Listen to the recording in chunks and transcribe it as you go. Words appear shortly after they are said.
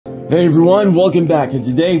Hey everyone, welcome back, and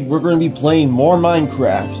today we're going to be playing more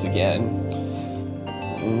Minecraft again.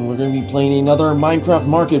 And we're going to be playing another Minecraft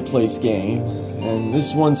Marketplace game, and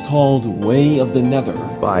this one's called Way of the Nether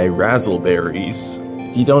by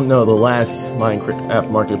Razzleberries. If you don't know, the last Minecraft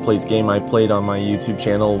Marketplace game I played on my YouTube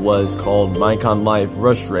channel was called Minecon Live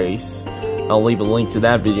Rush Race. I'll leave a link to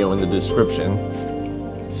that video in the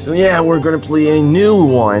description. So yeah, we're going to play a new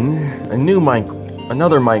one,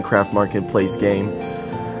 another Minecraft Marketplace game.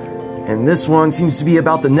 And this one seems to be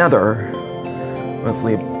about the Nether.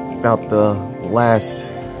 Mostly about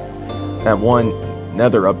that one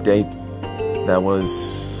Nether update that was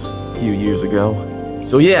a few years ago.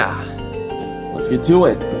 So yeah, let's get to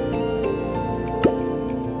it.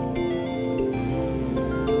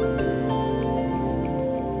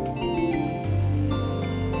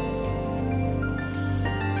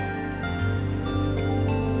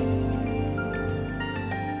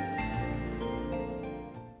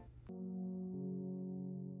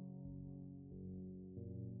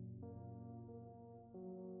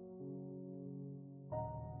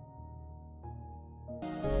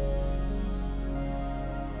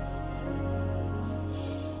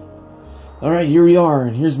 Alright, here we are,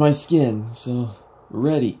 and here's my skin, so we're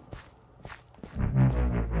ready.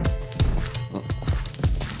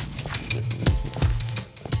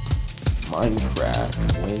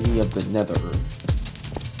 Minecraft, Way of the Nether.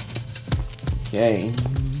 Okay.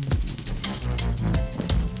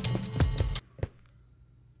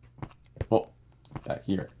 Oh, got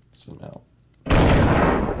here, somehow.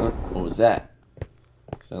 What was that?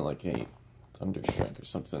 Sounded like a thunderstrike or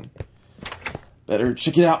something. Better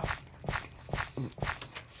check it out.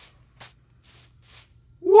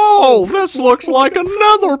 Whoa, this looks like a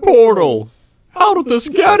nether portal! How did this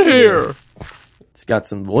get here? It's got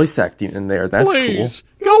some voice acting in there, that's Please,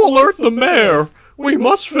 go alert the mayor! We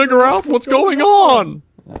must figure out what's going on!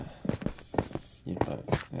 Yeah,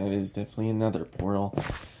 that is definitely another portal.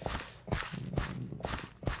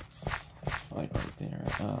 Like right there.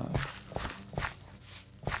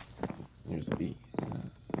 There's a bee.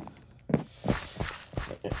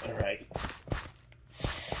 Alright.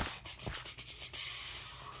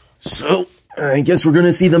 So, I guess we're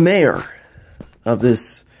gonna see the mayor of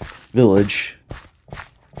this village.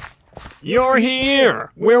 You're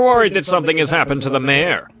here! We're worried that something has happened to the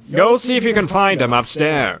mayor. Go see if you can find him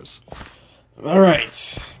upstairs.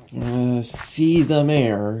 Alright. Gonna see the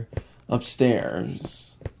mayor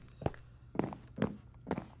upstairs.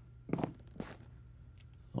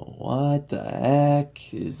 What the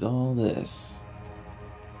heck is all this?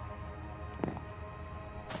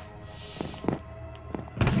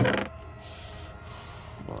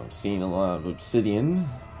 Well, I'm seeing a lot of obsidian.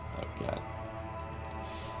 I've got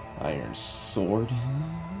iron sword.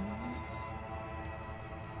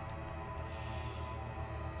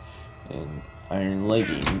 And iron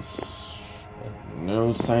leggings. But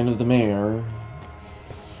no sign of the mayor.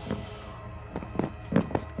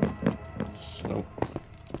 Nope.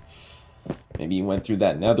 Maybe he went through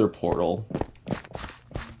that nether portal.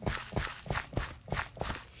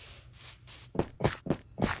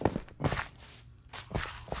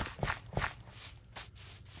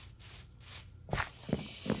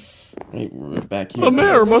 We're back here. The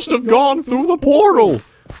mayor must have gone through the portal!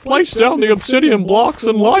 Place down the obsidian blocks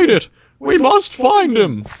and light it! We must find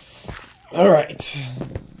him! Alright.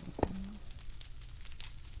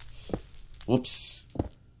 Whoops.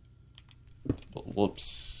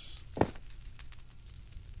 Whoops.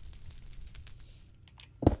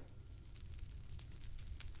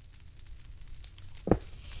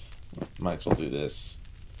 Might as well do this.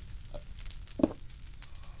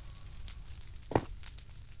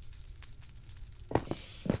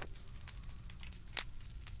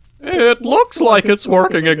 It looks like it's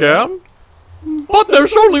working again. But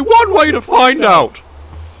there's only one way to find out.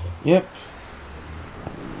 Yep.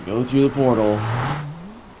 Go through the portal.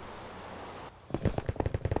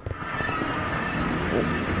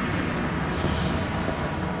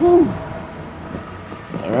 Whew.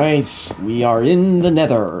 Alright, we are in the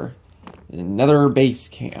Nether. The Nether base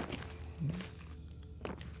camp.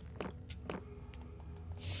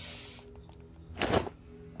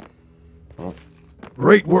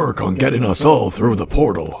 Great work on getting us all through the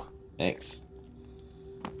portal. Thanks.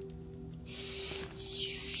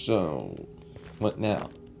 So, what now?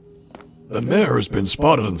 The mayor has been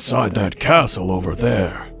spotted inside that castle over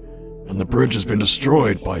there, and the bridge has been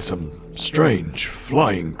destroyed by some strange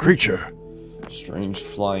flying creature. Strange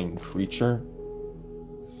flying creature?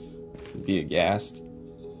 Be aghast.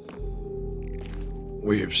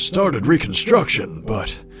 We've started reconstruction,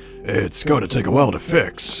 but it's going to take a while to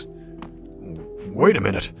fix. Wait a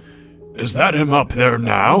minute. Is that him up there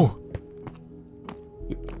now?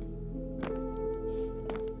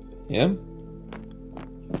 Him?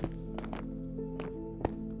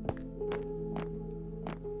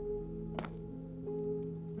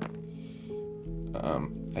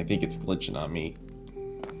 I think it's glitching on me.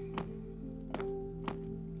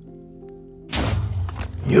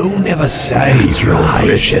 You'll never save your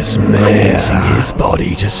precious man using his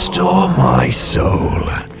body to store my soul.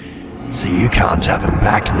 So you can't have him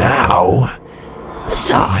back now.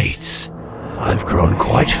 Besides, I've grown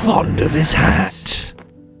quite fond of his hat.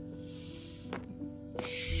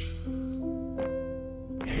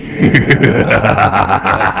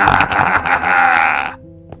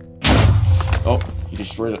 Oh, he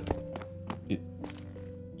destroyed it.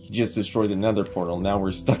 He just destroyed the nether portal. Now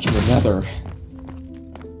we're stuck in the nether.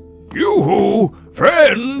 Yoo-hoo!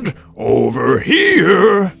 Friend! Over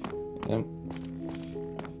here!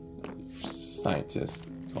 Scientists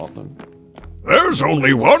called them. There's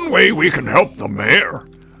only one way we can help the mayor.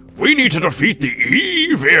 We need to defeat the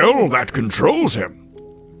evil that controls him.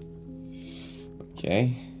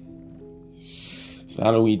 Okay. So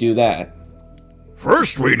how do we do that?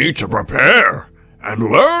 First, we need to prepare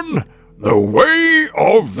and learn the Way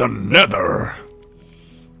of the Nether.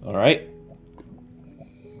 Alright.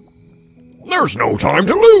 There's no time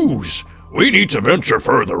to lose. We need to venture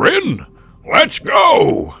further in. Let's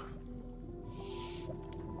go!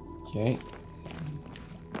 Okay.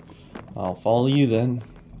 I'll follow you then.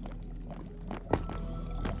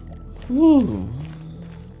 Whew.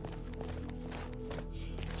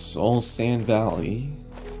 Soul Sand Valley.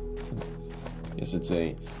 Guess it's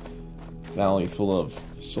a valley full of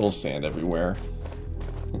soul sand everywhere.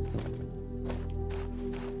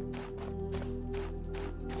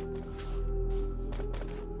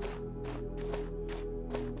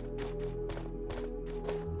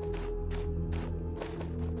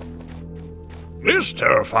 This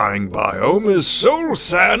terrifying biome is Soul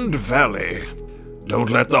Sand Valley. Don't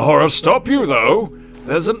let the horror stop you, though.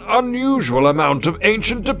 There's an unusual amount of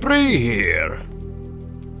ancient debris here.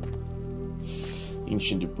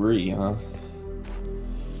 Ancient debris, huh?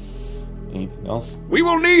 Anything else? We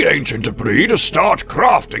will need ancient debris to start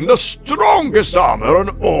crafting the strongest armor in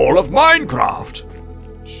all of Minecraft.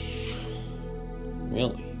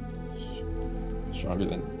 Really? Stronger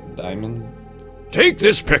than diamond? Take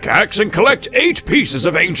this pickaxe and collect 8 pieces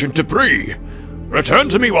of ancient debris. Return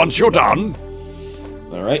to me once you're done.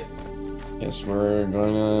 Alright. Guess we're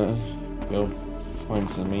gonna go find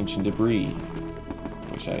some ancient debris.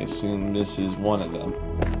 Which I assume this is one of them.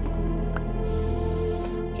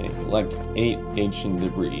 Okay, collect 8 ancient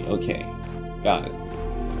debris. Okay, got it.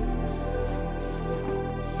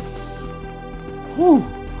 Whew.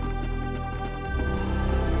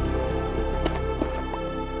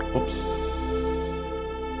 Oops.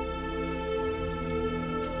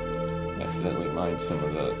 Accidentally mined some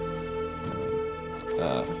of the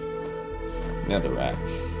netherrack.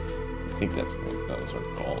 I think that's what those are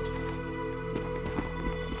called.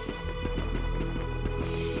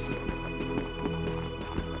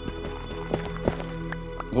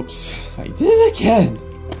 Whoops, I did it again!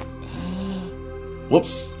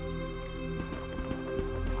 Whoops.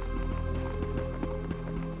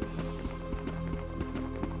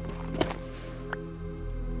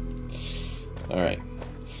 Alright.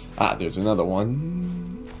 Ah, there's another one.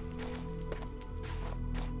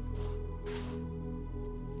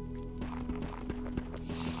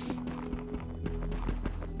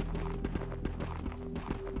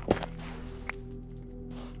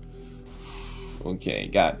 Okay,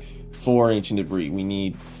 got 4 ancient debris. We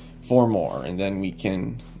need 4 more, and then we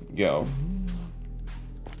can go.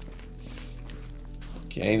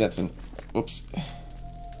 Okay, that's an... Whoops.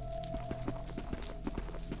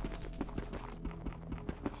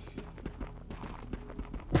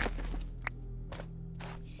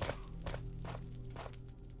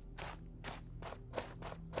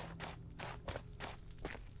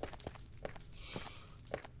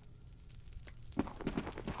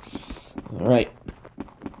 Alright.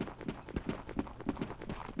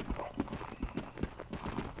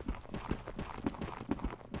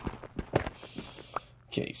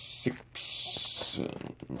 Okay, 6.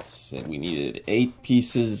 Said we needed 8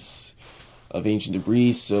 pieces of ancient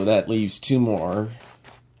debris, so that leaves 2 more.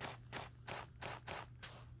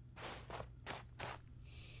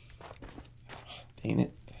 Dang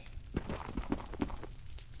it.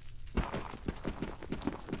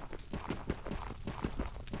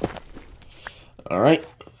 Alright.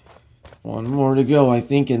 1 more to go, I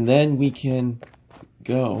think, and then we can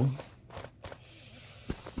go.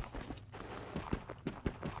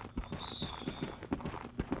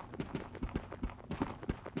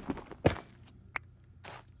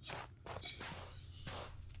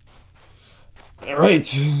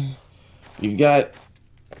 Alright. We've got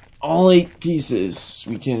all 8 pieces.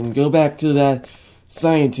 We can go back to that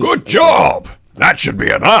scientist. Good job! That should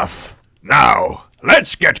be enough. Now,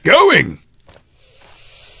 let's get going!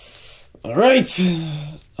 Alright.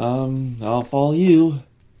 I'll follow you.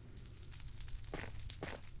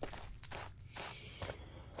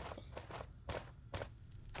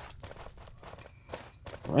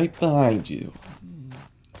 Right behind you.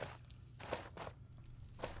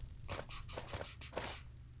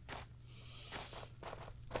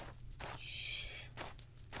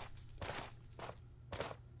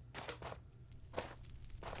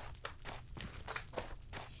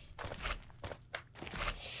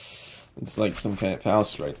 It's like some kind of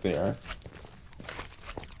house right there.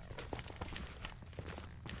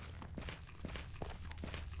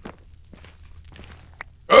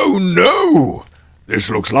 Oh no! This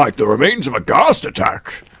looks like the remains of a ghast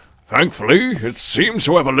attack. Thankfully, it seems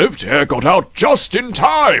whoever lived here got out just in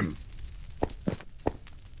time.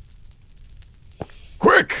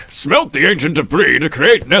 Quick, smelt the ancient debris to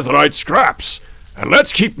create netherite scraps. And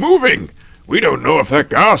let's keep moving. We don't know if that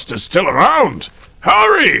ghast is still around.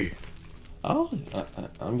 Hurry! Oh,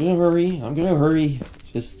 I'm gonna hurry. I'm gonna hurry.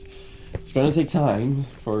 Just, it's gonna take time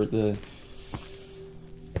for the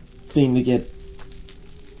thing to get,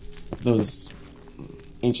 those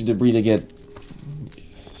ancient debris to get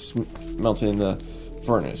melted in the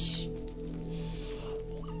furnace.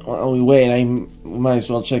 While we wait, I might as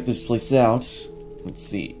well check this place out. Let's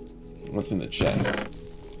see. What's in the chest?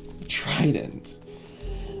 A trident.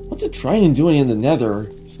 What's a trident doing in the nether?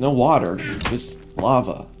 There's no water, it's just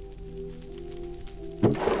lava.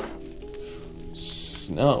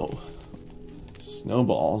 Snow.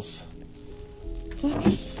 Snowballs.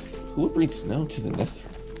 Who would bring snow to the nether?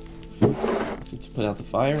 To put out the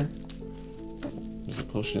fire. There's a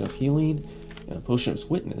potion of healing and a potion of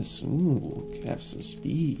witness. Ooh, could have some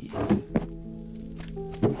speed.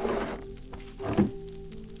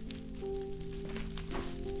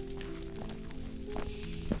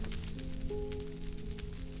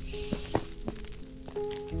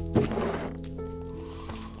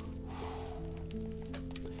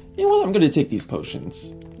 You know what? I'm gonna take these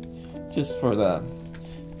potions. Just for the...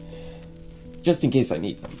 just in case I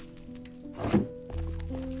need them.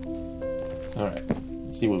 Alright.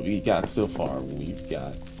 Let's see what we got so far. We've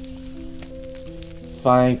got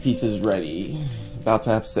 5 pieces ready. About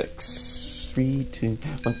to have 6. 3, 2,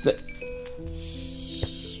 1,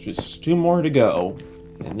 just 2 more to go.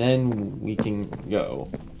 And then we can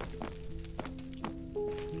go.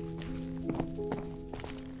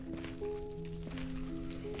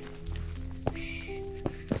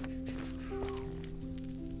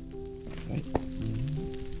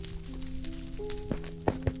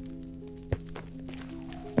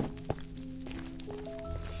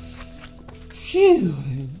 Phew.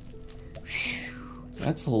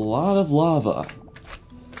 That's a lot of lava.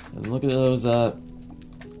 And look at those,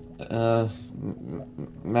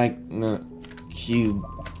 magma cube.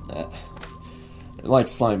 Like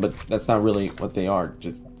slime, but that's not really what they are.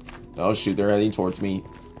 Just, oh shoot, they're heading towards me.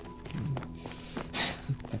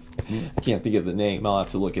 I can't think of the name. I'll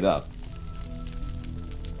have to look it up.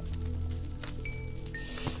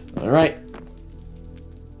 Alright.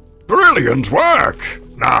 Brilliant work!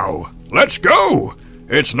 Now, let's go!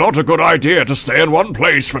 It's not a good idea to stay in one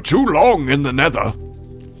place for too long in the nether.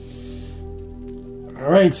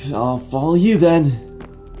 Alright, I'll follow you then.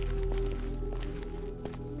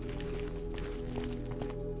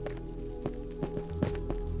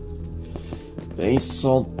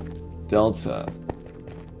 Basalt Delta.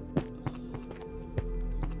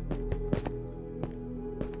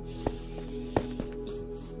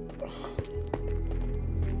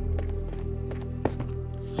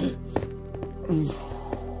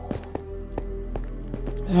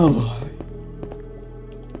 Oh boy.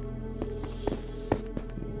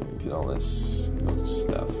 Get all this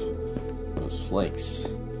stuff. Those flakes.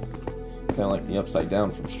 Kinda like the Upside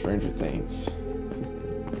Down from Stranger Things.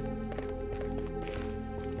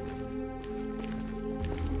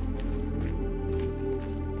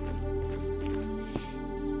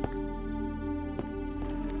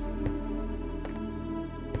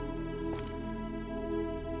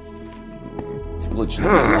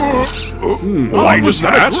 Why was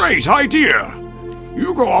that? A great idea!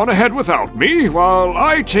 You go on ahead without me while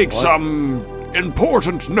I take some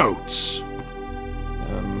important notes.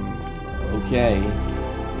 Okay.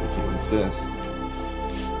 If you insist.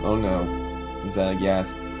 Oh no. Is that a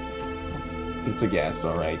gas? It's a gas,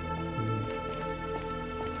 alright.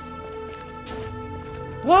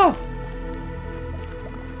 Ah!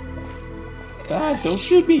 Ah, don't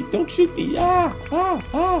shoot me! Don't shoot me! Ah! Ah!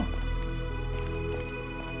 Ah!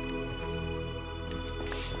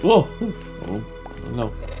 Whoa! Oh,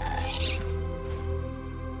 no.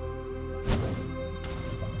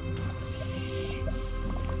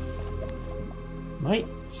 Might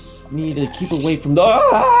need to keep away from the.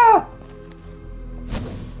 Ah!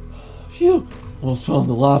 Phew! Almost fell in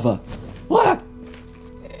the lava. What?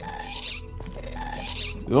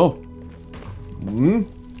 Oh. Hmm.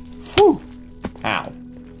 Phew. Ow.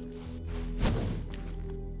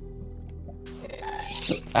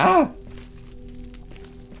 Ah.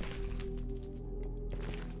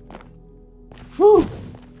 Whew.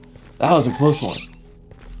 That was a close one.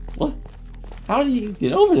 What? How did you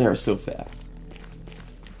get over there so fast?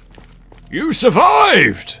 You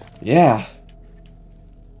survived! Yeah.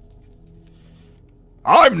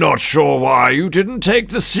 I'm not sure why you didn't take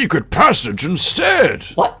the secret passage instead.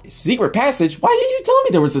 What? Secret passage? Why did you tell me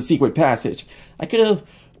there was a secret passage? I could have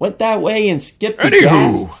went that way and skipped the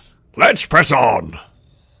Anywho, guests. let's press on.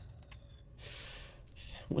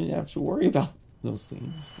 Wouldn't have to worry about those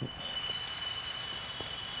things.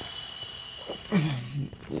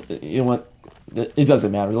 You know what? It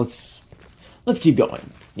doesn't matter. Let's keep going.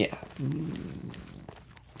 Yeah.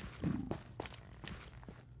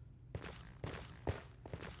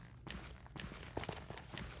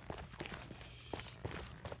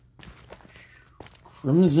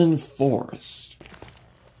 Crimson Forest.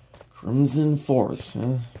 Crimson Forest,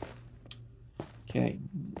 huh? Okay.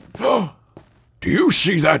 Do you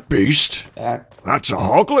see that beast? That's a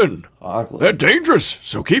hoglin. Hoglin. They're dangerous,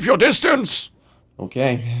 so keep your distance.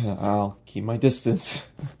 Okay, I'll keep my distance.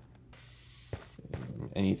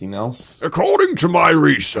 Anything else? According to my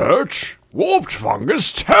research, warped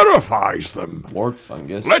fungus terrifies them. Warped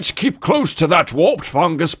fungus? Let's keep close to that warped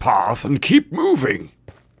fungus path and keep moving.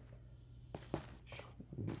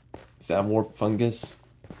 Is that warped fungus?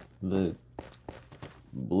 The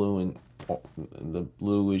blue and the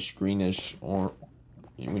bluish, greenish, or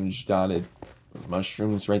orange dotted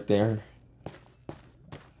mushrooms right there?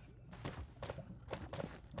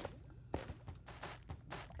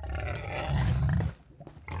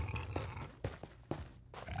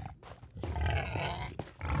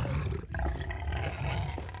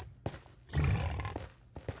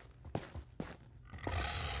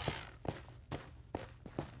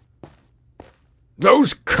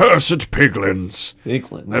 Those cursed piglins.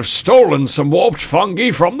 Piglins? They've stolen some warped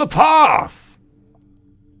fungi from the path.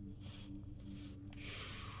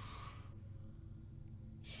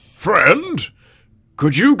 Friend,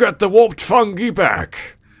 could you get the warped fungi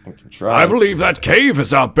back? I can try. I believe that cave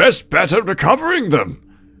is our best bet at recovering them.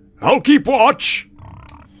 I'll keep watch.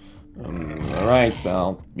 Alright, so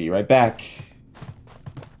I'll be right back.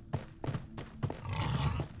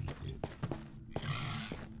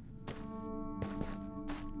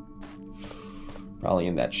 Probably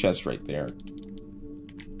in that chest right there.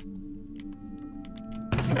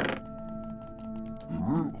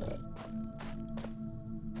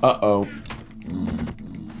 Uh-oh.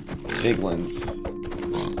 Piglins.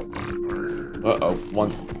 Uh-oh.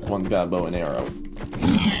 One's got a bow and arrow.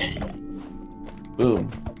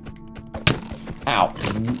 Boom. Ow.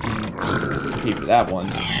 Okay for that one.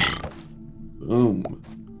 Boom.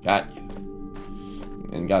 Got you.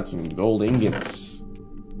 And got some gold ingots.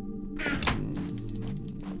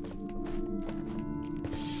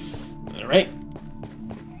 Alright.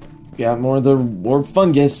 Got more of the warp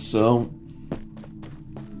fungus, so...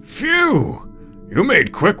 Phew! You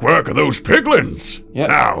made quick work of those piglins. Yep.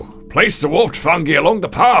 Now, place the warped fungi along the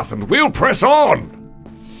path and we'll press on.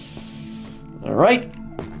 Alright.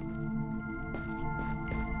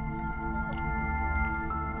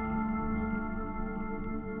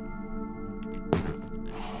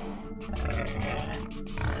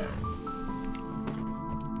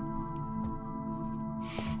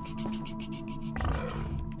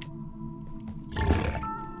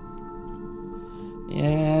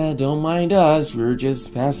 Yeah, don't mind us, we're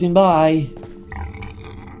just passing by.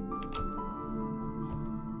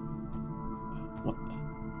 What?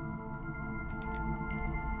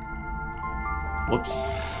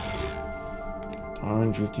 Whoops.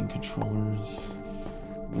 Darn drifting controllers.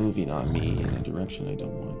 Moving on me in a direction I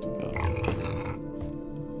don't want to go.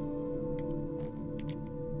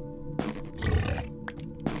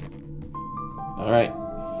 Alright.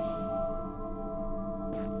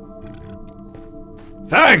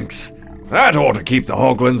 Thanks! That ought to keep the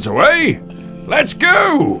hoglins away. Let's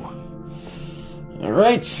go!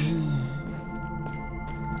 Alright.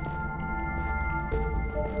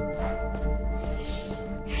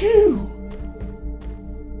 Phew.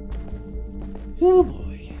 Oh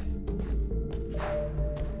boy.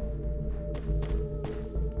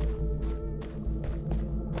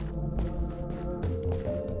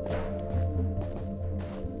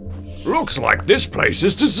 Looks like this place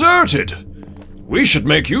is deserted. We should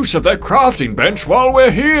make use of that crafting bench while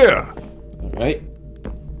we're here. Alright.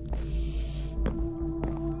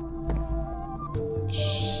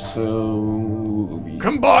 So...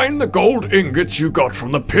 Combine the gold ingots you got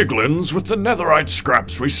from the piglins with the netherite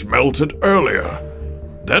scraps we smelted earlier.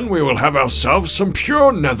 Then we will have ourselves some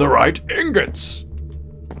pure netherite ingots.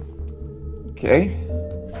 Okay.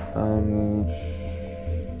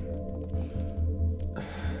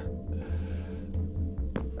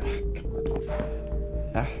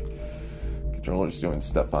 Controller's doing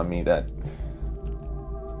stuff on me that...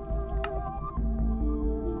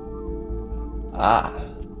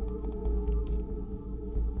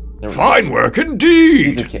 Fine work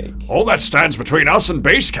indeed! Piece of cake. All that stands between us and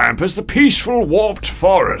base camp is the peaceful warped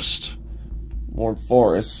forest. Warped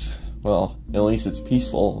forest. Well, at least it's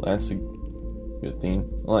peaceful. That's a good thing.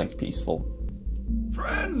 I like peaceful.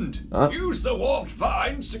 Friend, Huh? use the warped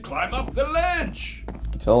vines to climb up the ledge.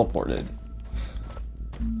 Teleported.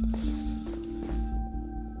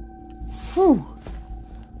 Whew.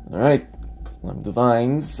 Alright. Climb the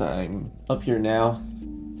vines. I'm up here now.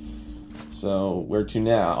 So, where to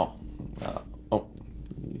now?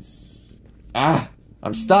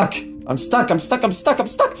 I'm stuck! I'm stuck!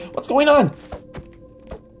 What's going on?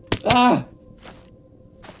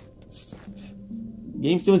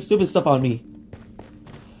 Game's doing stupid stuff on me.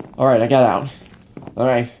 Alright, I got out.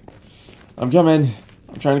 Alright. I'm coming.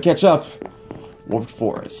 I'm trying to catch up. Warped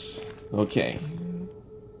forest. Okay.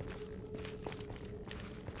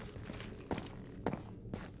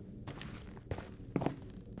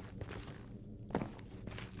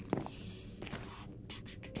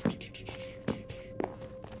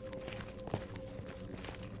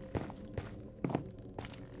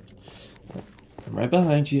 I'm right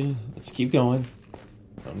behind you. Let's keep going.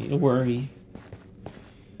 Don't need to worry.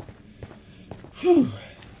 Whew.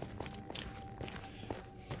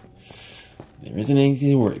 There isn't anything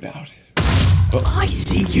to worry about. Oh. I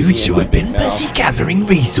see you two have been busy gathering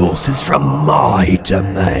resources from my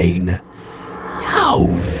domain. How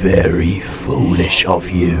very foolish of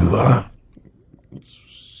you.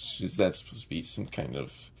 Is that supposed to be some kind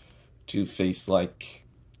of two-faced-like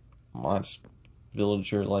monster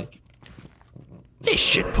villager-like? This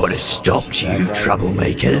should put a stop to you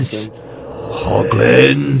troublemakers.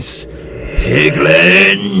 Hoglins!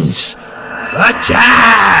 Piglins!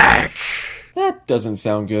 Attack! That doesn't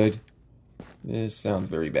sound good. This sounds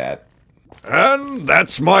very bad. And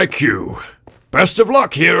that's my cue. Best of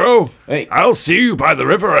luck, hero. Hey. I'll see you by the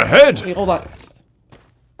river ahead. Hey, hold on.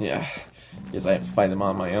 Yeah, guess I have to fight them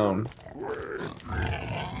on my own.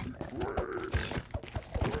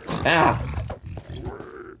 Ah!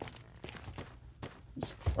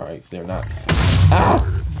 Surprised they're not. Ah!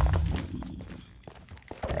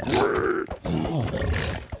 Oh,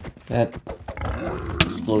 that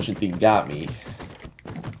explosion thing got me.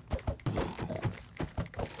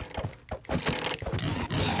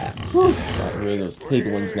 Whew. Got rid of those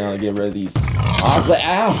pig ones now to get rid of these.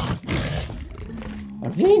 Ow!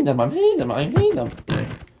 I'm hitting them. Come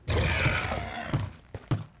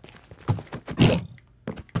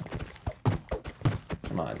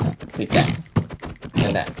on, take that.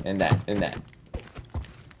 And that.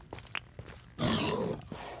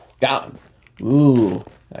 Got him. Ooh,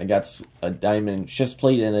 I got a diamond chest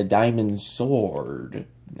plate and a diamond sword.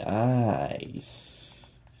 Nice.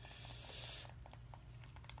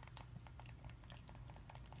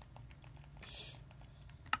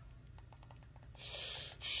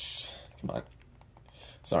 Come on.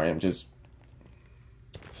 Sorry, I'm just...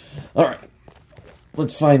 Alright.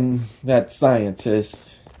 Let's find that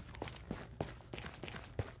scientist.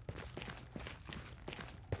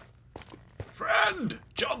 Friend,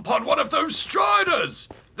 jump on one of those striders.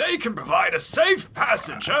 They can provide a safe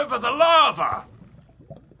passage over the lava.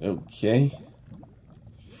 Okay.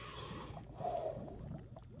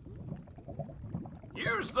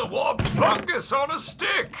 Use the warped fungus on a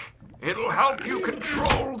stick. It'll help you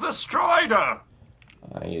control the strider.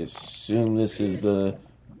 I assume this is the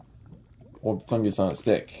warped fungus on a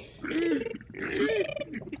stick.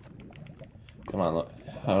 Come on, look.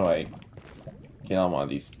 How do I get on one of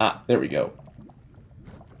these? Ah, there we go.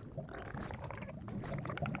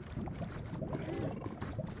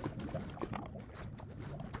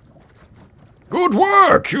 Good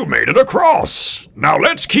work! You made it across. Now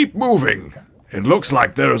let's keep moving. It looks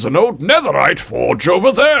like there is an old netherite forge over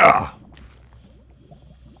there.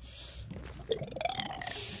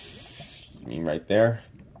 You mean right there?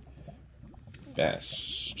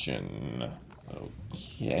 Bastion.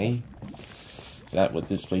 Okay. Is that what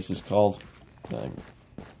this place is called?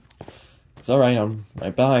 It's alright, I'm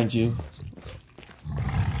right behind you.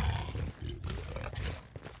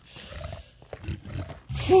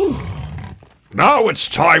 Now it's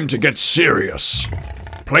time to get serious.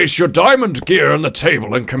 Place your diamond gear on the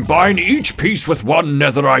table and combine each piece with one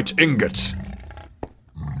netherite ingot.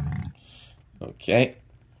 Okay.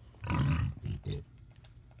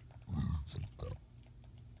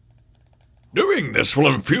 Doing this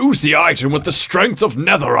will infuse the item with the strength of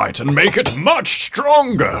netherite and make it much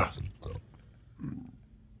stronger.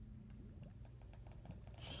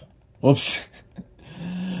 Whoops.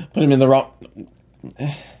 Put him in the wrong...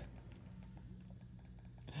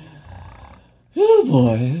 Oh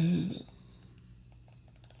boy.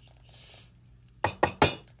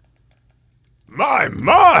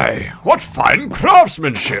 My, what fine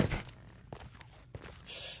craftsmanship!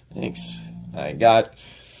 Thanks. I got...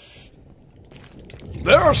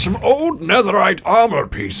 There are some old netherite armor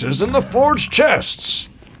pieces in the forged chests.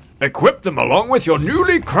 Equip them along with your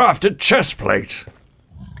newly crafted chestplate.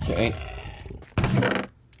 Okay.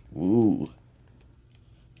 Ooh.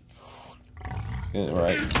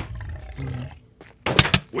 Alright.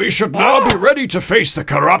 We should now be ready to face the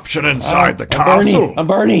corruption inside the castle. I'm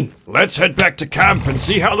burning! Let's head back to camp and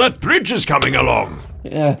see how that bridge is coming along.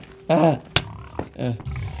 Yeah. How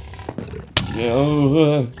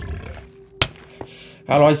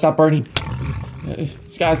do I stop burning?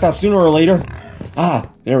 It's gotta stop sooner or later. Ah,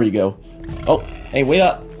 there we go. Oh, hey, wait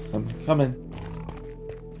up. I'm coming.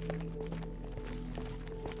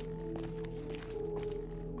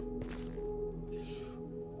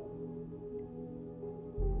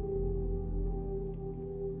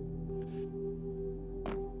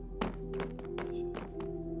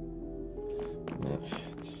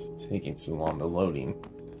 It's taking so long to loading.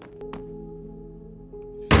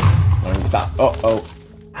 Stop. Oh.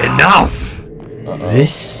 Enough!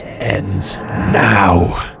 This ends now.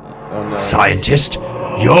 Oh, no. Scientist,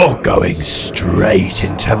 you're going straight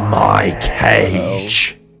into my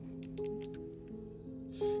cage.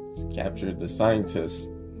 It's captured the scientist.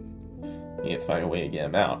 Need to find a way to get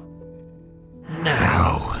him out.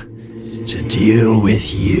 Now, to deal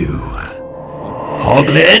with you.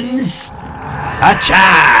 Hoglins,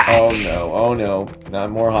 attack! Oh no. Not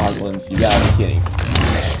more hoglins. You gotta be kidding.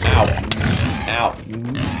 Ow.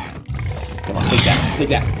 Come on, take that.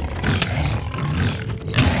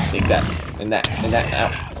 Take that. And that. Ow.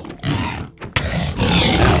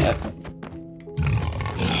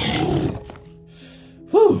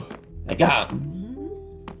 Whew. I got him.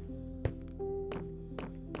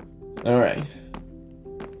 Alright.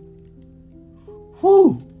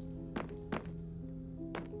 Whew.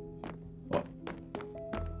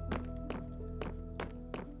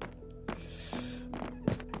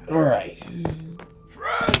 Alright.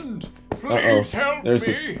 Friend, please help There's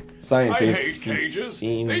me. this scientist. I hate cages.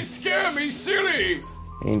 They scare me silly.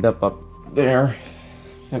 Aimed up there.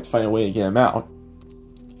 Have to find a way to get him out.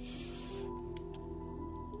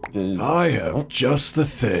 I have just the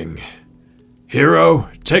thing. Hero,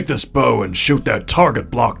 take this bow and shoot that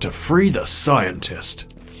target block to free the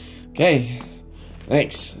scientist. Okay.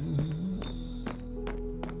 Thanks.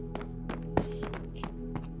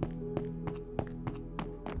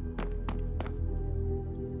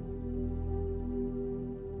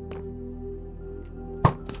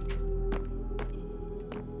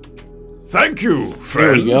 Thank you,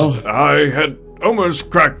 friend. There we go. I had almost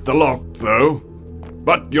cracked the lock, though.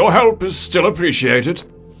 But your help is still appreciated.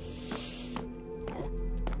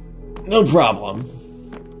 No problem.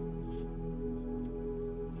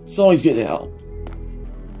 It's always good to help.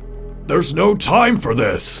 There's no time for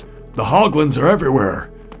this. The hoglins are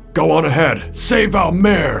everywhere. Go on ahead. Save our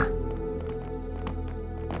mare.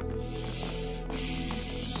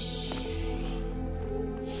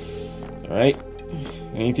 Alright.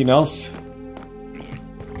 Anything else?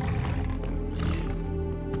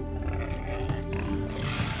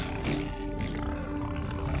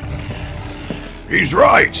 He's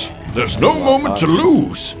right. There's no moment to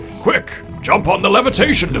lose. Quick, jump on the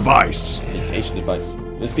levitation device. Levitation device.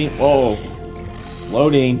 This thing. Whoa.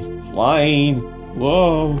 Floating. Flying.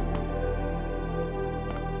 Whoa.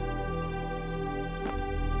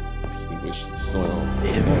 Extinguished soil.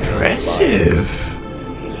 Impressive.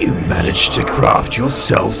 You managed to craft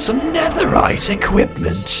yourself some netherite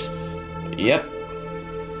equipment. Yep.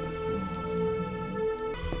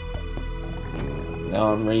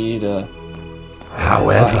 Now I'm ready to...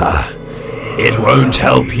 However, it won't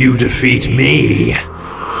help you defeat me.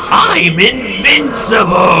 I'm invincible!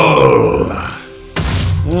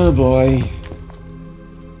 Oh boy.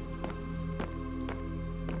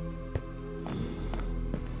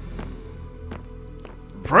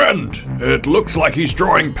 Friend, it looks like he's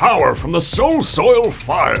drawing power from the soul soil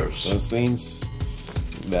fires. Those things.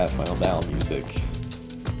 That final battle music.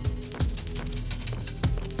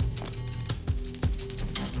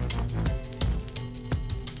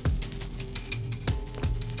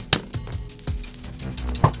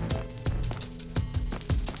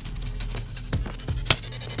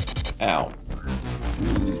 Ow.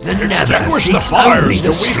 The Nether Extinguish the seeks only fires to the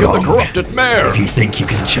weaken strong. the corrupted mare. If you think you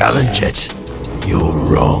can challenge it, you're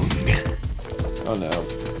wrong. Oh no.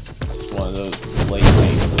 It's one of those blade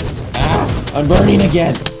things. Ah! I'm burning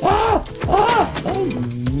again! Ah! Ah! Ah!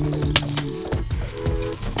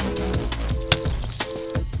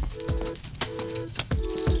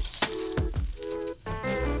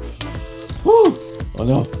 Whew! Oh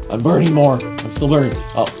no, I'm burning more. I'm still burning.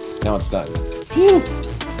 Oh, now it's done. Phew!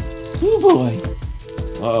 Oh boy!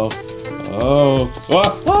 Uh-oh. Oh!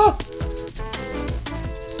 Ah! Ah!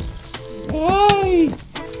 Why?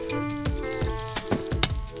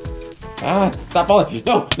 Ah! Stop falling!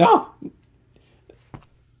 No! No!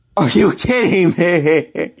 Are you kidding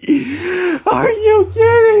me? Are you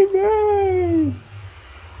kidding me?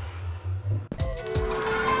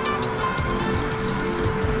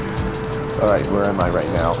 Alright, where am I right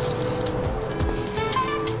now?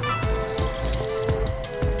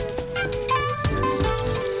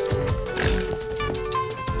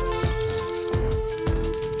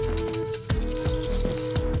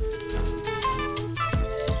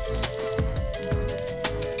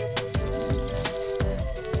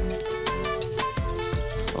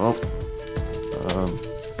 Oh.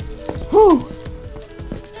 Whew!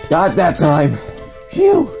 Got that time!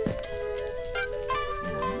 Phew!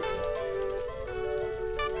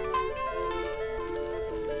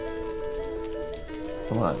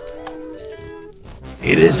 Come on.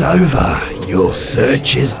 It is over. Your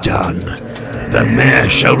search is done. The mare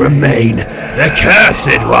shall remain the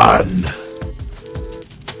cursed one.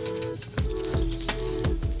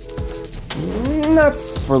 Not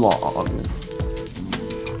for long.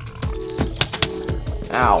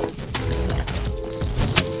 Ow.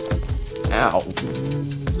 Ow.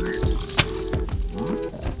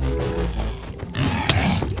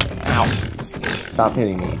 Ow. Stop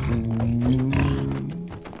hitting me.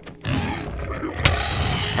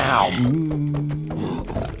 Ow.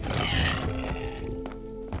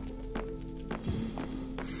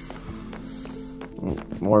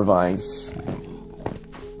 More vines.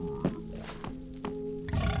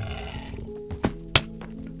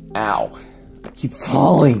 Ow. I keep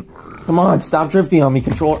falling. Come on, stop drifting on me,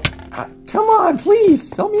 controller. Come on,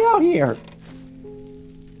 please, help me out here.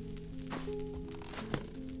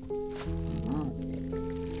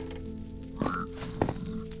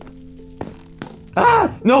 Ah!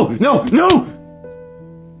 No! No! No!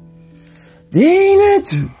 Dang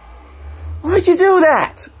it! Why'd you do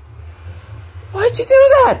that? Why'd you do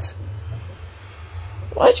that?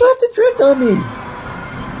 Why'd you have to drift on me?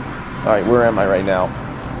 Alright, where am I right now?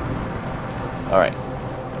 Alright.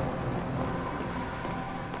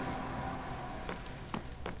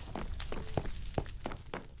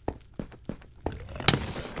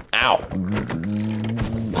 Ow!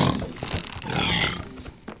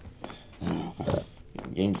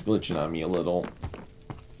 Game's glitching on me a little.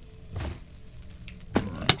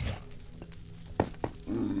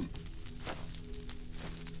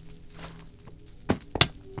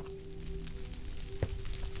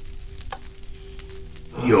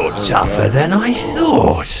 You're tougher than I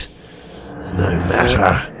thought. No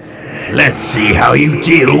matter. Let's see how you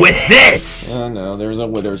deal with this! Oh no, there's a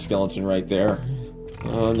wither skeleton right there.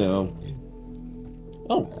 Oh no.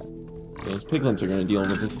 Oh, those piglins are gonna deal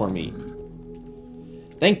with it for me.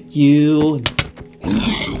 Thank you!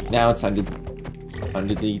 Now it's time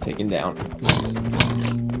to be taken down.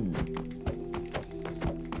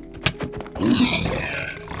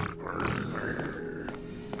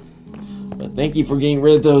 But thank you for getting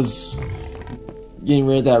rid of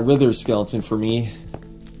that wither skeleton for me.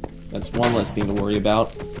 That's one less thing to worry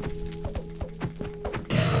about.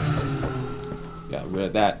 Got rid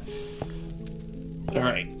of that.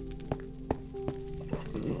 Alright.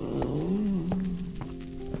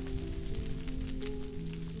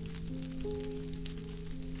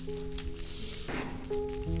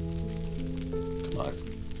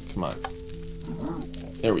 Come on.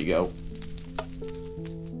 There we go.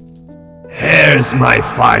 Here's my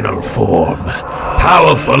final form.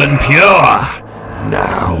 Powerful and pure.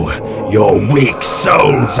 Now, your weak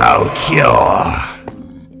souls I'll cure.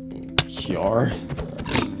 Cure?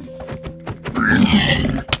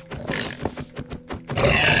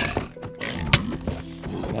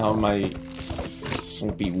 Now my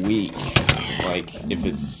won't be weak, like if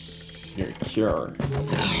it's your cure.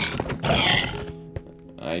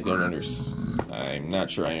 I don't understand. I'm not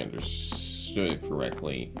sure I understood it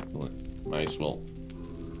correctly. Might as well.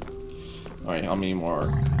 Alright, how many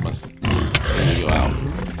more must go out?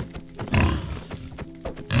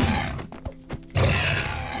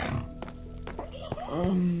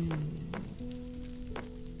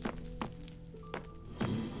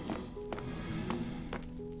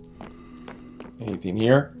 Anything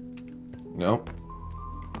here? Nope.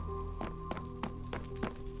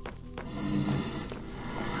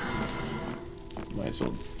 Might as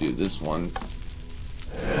well do this one.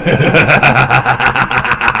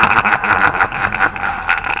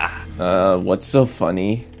 What's so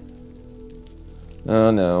funny?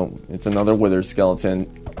 Oh no, it's another wither skeleton.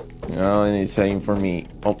 Oh, and he's heading for me.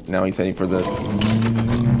 Oh, now he's heading for the...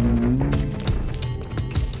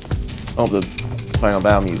 Oh, the final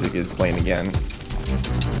battle music is playing again.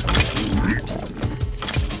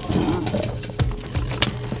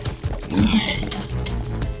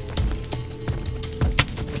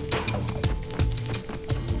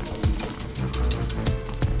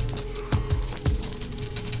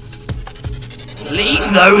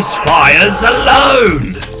 Leave those fires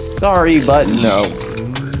alone! Sorry, but no.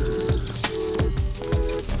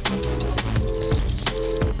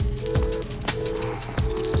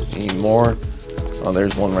 Need more? Oh,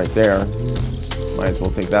 there's one right there. Might as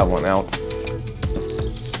well take that one out.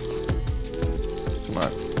 Come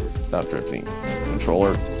on. Stop drifting.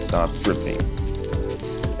 Controller, stop drifting.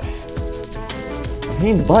 I'm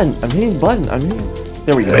hitting the button. I'm hitting the button. I'm hitting...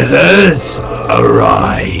 There we go. Withers,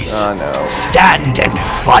 arise. Oh no. Stand and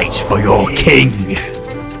fight for your king.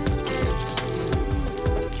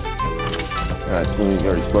 It's moving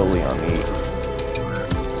very slowly on me.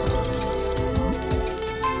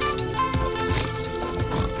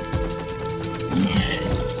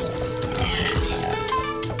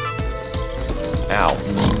 Ow.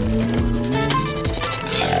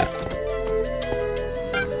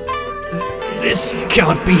 This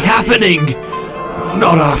can't be happening.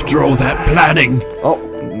 Not after all that planning. Oh,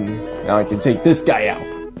 now I can take this guy out.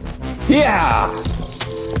 Yeah!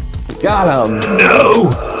 Got him! No!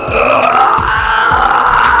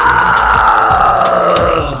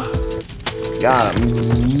 Got him.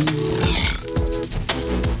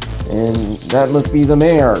 And that must be the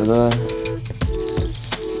mayor, the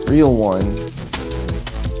real one.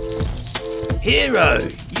 Hero,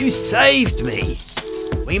 you saved me.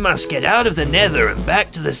 We must get out of the Nether and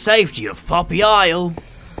back to the safety of Poppy Isle.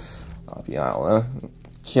 Poppy Isle, huh?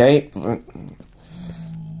 Okay.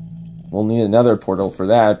 We'll need another portal for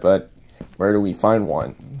that, but where do we find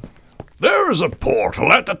one? There is a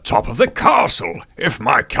portal at the top of the castle. If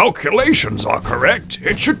my calculations are correct,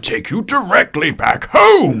 it should take you directly back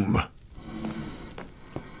home.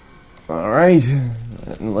 Alright.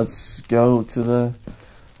 Let's go to the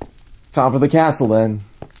top of the castle then.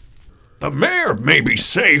 The mayor may be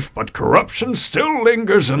safe, but corruption still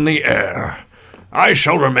lingers in the air. I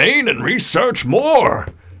shall remain and research more.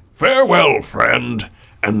 Farewell, friend,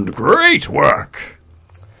 and great work.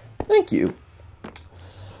 Thank you.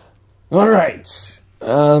 Alright.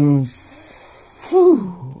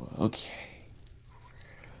 Okay.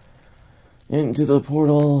 Into the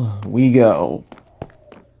portal we go.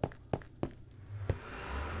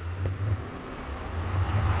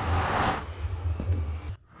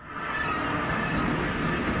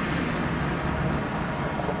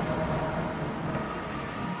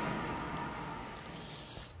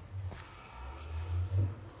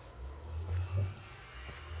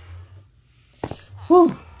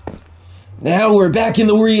 Whew. Now we're back in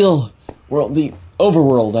the real world, the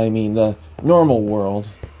overworld, I mean, the normal world.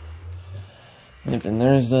 Yep, and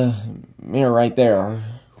there's the mirror right there.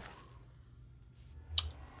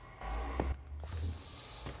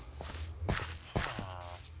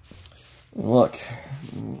 Look.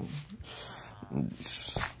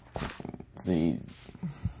 The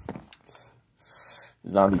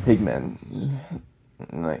zombie pigmen.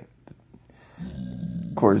 Like,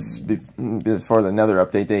 of course, before the Nether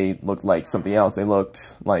update, they looked like something else. They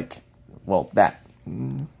looked like, well, that.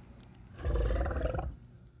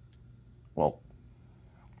 Well,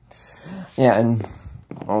 yeah, and,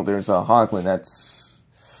 oh, there's a Hoglin that's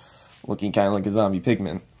looking kind of like a zombie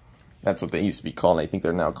pigman. That's what they used to be called. I think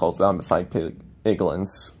they're now called zombified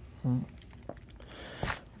piglins.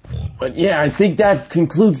 But yeah, I think that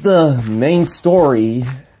concludes the main story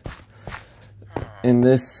in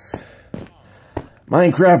this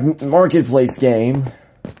Minecraft Marketplace game.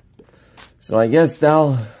 So I guess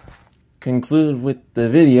that'll conclude with the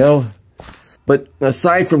video. But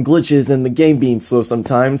aside from glitches and the game being slow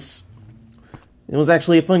sometimes, it was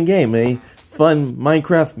actually a fun game, a fun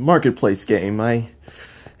Minecraft Marketplace game. I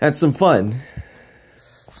had some fun.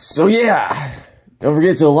 So yeah, don't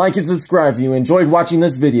forget to like and subscribe if you enjoyed watching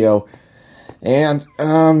this video. And,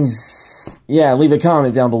 yeah, leave a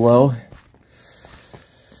comment down below.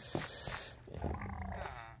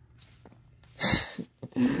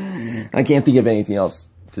 I can't think of anything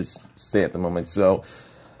else to say at the moment, so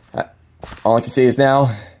all I can say is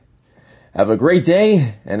now, Have a great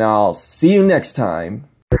day, and I'll see you next time.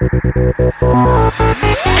 Woo!